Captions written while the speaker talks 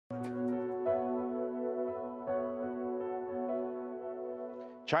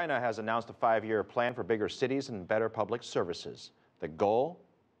China has announced a 5-year plan for bigger cities and better public services. The goal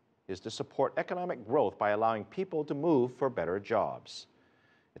is to support economic growth by allowing people to move for better jobs.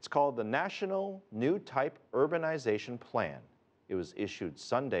 It's called the National New Type Urbanization Plan. It was issued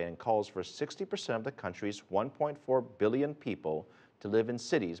Sunday and calls for 60% of the country's 1.4 billion people to live in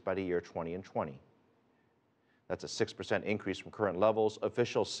cities by the year 2020. That's a 6% increase from current levels.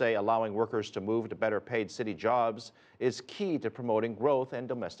 Officials say allowing workers to move to better paid city jobs is key to promoting growth and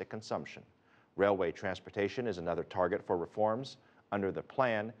domestic consumption. Railway transportation is another target for reforms. Under the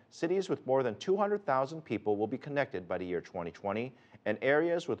plan, cities with more than 200,000 people will be connected by the year 2020, and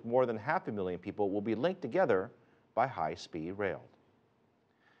areas with more than 500,000 people will be linked together by high-speed rail.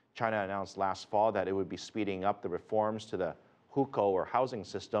 China announced last fall that it would be speeding up the reforms to the Hukou, or housing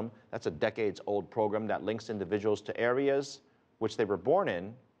system. That's a decades-old program that links individuals to areas which they were born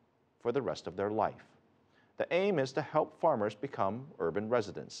in for the rest of their life. The aim is to help farmers become urban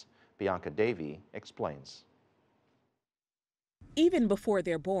residents. Bianca Davey explains. Even before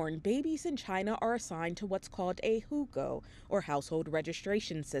they're born, babies in China are assigned to what's called a Hukou, or household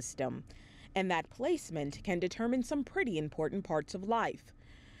registration system. And that placement can determine some pretty important parts of life.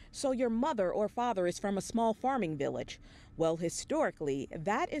 So your mother or father is from a small farming village. Well, historically,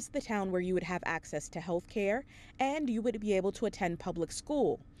 that is the town where you would have access to health care and you would be able to attend public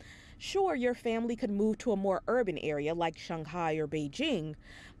school. Sure, your family could move to a more urban area like Shanghai or Beijing,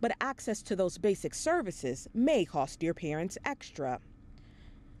 but access to those basic services may cost your parents extra.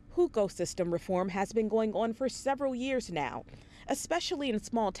 Hukou system reform has been going on for several years now, especially in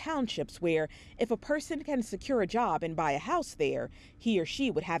small townships where if a person can secure a job and buy a house there, he or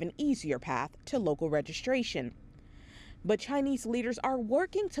she would have an easier path to local registration. But Chinese leaders are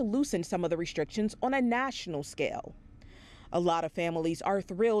working to loosen some of the restrictions on a national scale. A lot of families are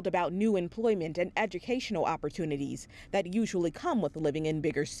thrilled about new employment and educational opportunities that usually come with living in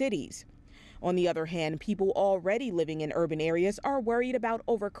bigger cities. On the other hand, people already living in urban areas are worried about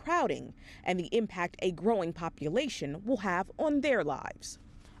overcrowding and the impact a growing population will have on their lives.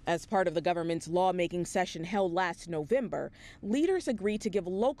 As part of the government's lawmaking session held last November, leaders agreed to give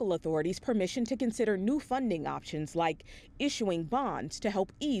local authorities permission to consider new funding options like issuing bonds to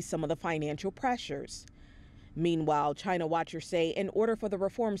help ease some of the financial pressures. Meanwhile, China watchers say in order for the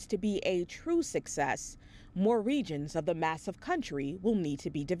reforms to be a true success, more regions of the massive country will need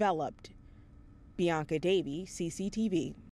to be developed. Bianca Davey, CCTV.